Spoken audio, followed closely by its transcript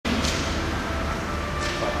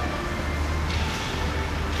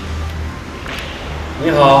你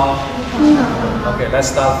好. Okay, let's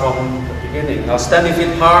start from the beginning. Now standing feet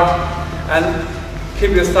apart and keep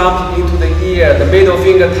your thumb into the ear. The middle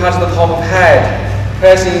finger touch the top of head.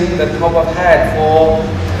 Pressing the top of head for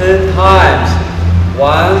 10 times.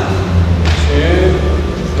 1, 2,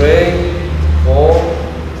 3, 4,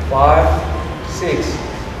 5, 6,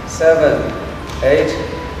 7, 8,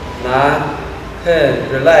 9,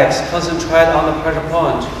 10. Relax. Concentrate on the pressure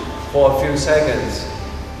point for a few seconds.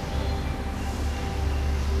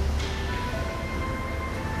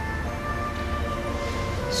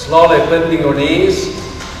 Slowly bending your knees.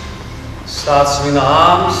 Start swinging the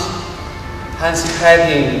arms. Hands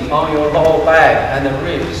tapping on your lower back and the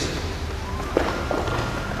ribs.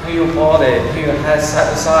 Turn your body, turn your head side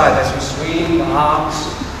to side as you swing the arms.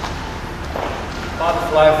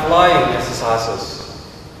 Butterfly flying exercises.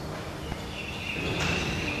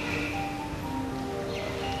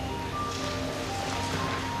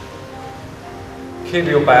 Keep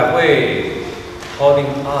your back weight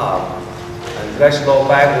holding up. And relax lower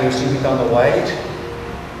back when you're sinking down the weight.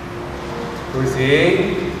 Breathe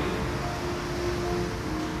in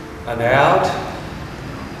and out.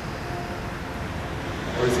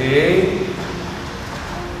 Breathe in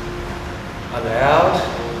and out.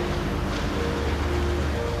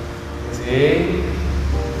 Breathe in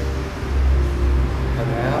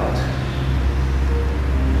and out.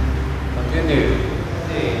 Continue.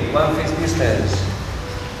 1 fixed distance.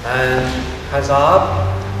 And hands up.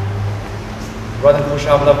 Right and push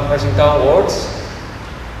up, left pressing downwards.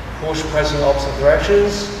 Push pressing opposite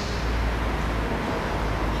directions.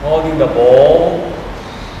 Holding the ball.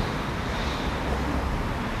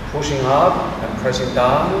 Pushing up and pressing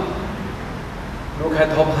down. Look at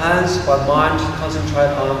top hands, but mind concentrate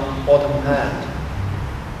on bottom hand.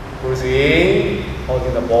 Breathe in,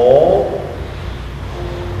 holding the ball.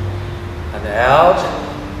 And out.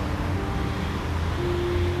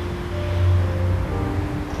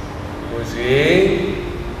 Breathe in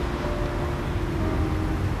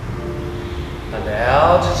and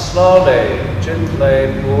out. Slowly,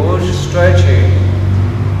 gently push, stretching.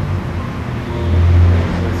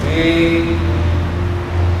 Breathe in.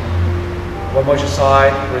 One more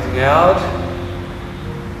side, breathing out.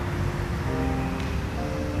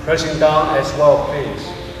 Pressing down as well, please.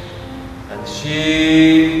 And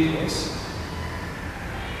shift.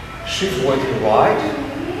 Shift weight to right.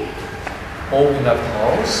 Open left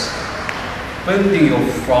toes. Bending your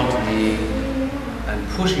front knee and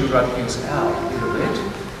push your right heels out a little bit.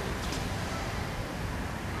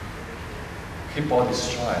 Keep body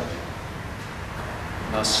straight.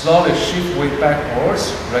 Now slowly shift weight backwards,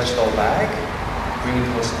 stretch lower back, bring it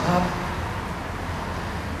toes up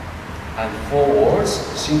and forwards,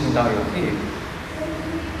 sinking down your hip,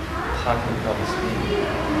 tucking the pelvis in.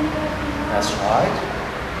 That's right.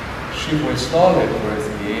 Shift weight slowly,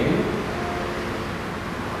 breathe in.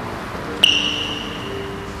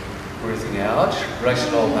 Breathing out,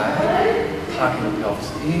 relax lower back, tucking the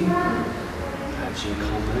pelvis in, touching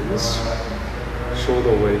comments,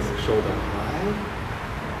 shoulder width, shoulder high.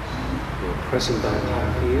 You're pressing down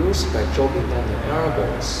high heels by dropping down the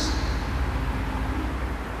elbows.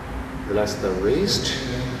 Relax the wrist,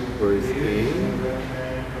 breathe in,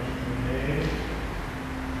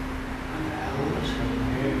 and out.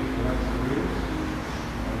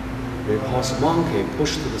 Repulse monkey,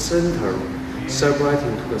 push to the center.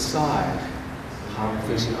 Separating to the side, palm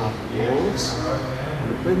facing upwards,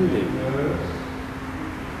 and bending.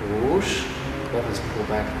 Push, left pull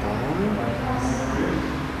back down.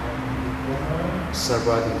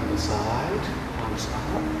 Separating to the side, palms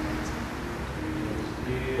up.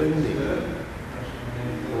 Bending.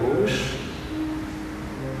 Push.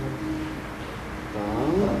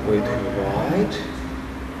 Down, weight to the right.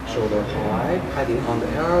 Shoulder high, padding on the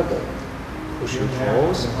elbow. Push your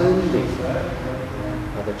toes, bending.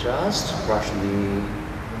 Adjust, brush knee.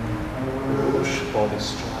 Push, body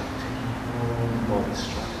straight. Body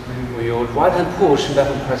straight. With your right hand push,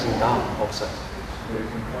 left hand pressing down, opposite.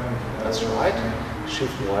 That's right.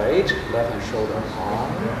 Shift weight, left hand shoulder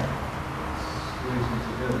high.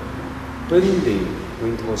 Bending,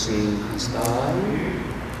 bring toes in, hands down.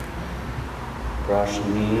 Brush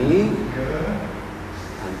knee.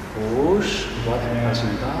 And push, right hand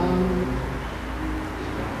pressing down.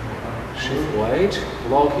 Shift weight,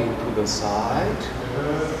 blocking to the side,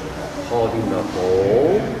 holding the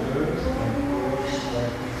ball.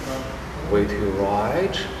 Weight to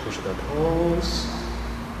right, push the toes,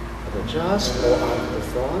 adjust or out to the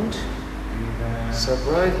front,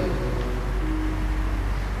 separating.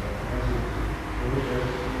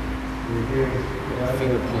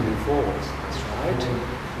 Finger pointing forward, that's right.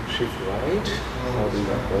 Shift weight, holding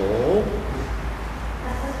the ball.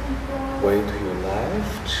 Weight to your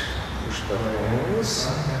left. Push the hands.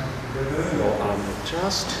 Your arm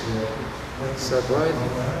adjust. Separate.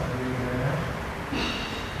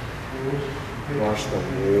 Brush the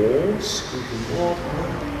wall. Scooping water.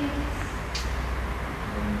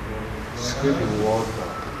 Scooping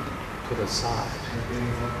water to the side.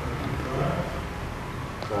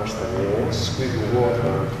 Brush the wall. Scooping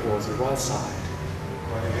water towards the right side.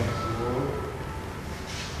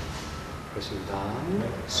 Pressing down,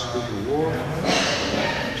 scooping water,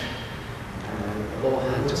 left, and lower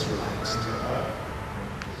hand just relaxed.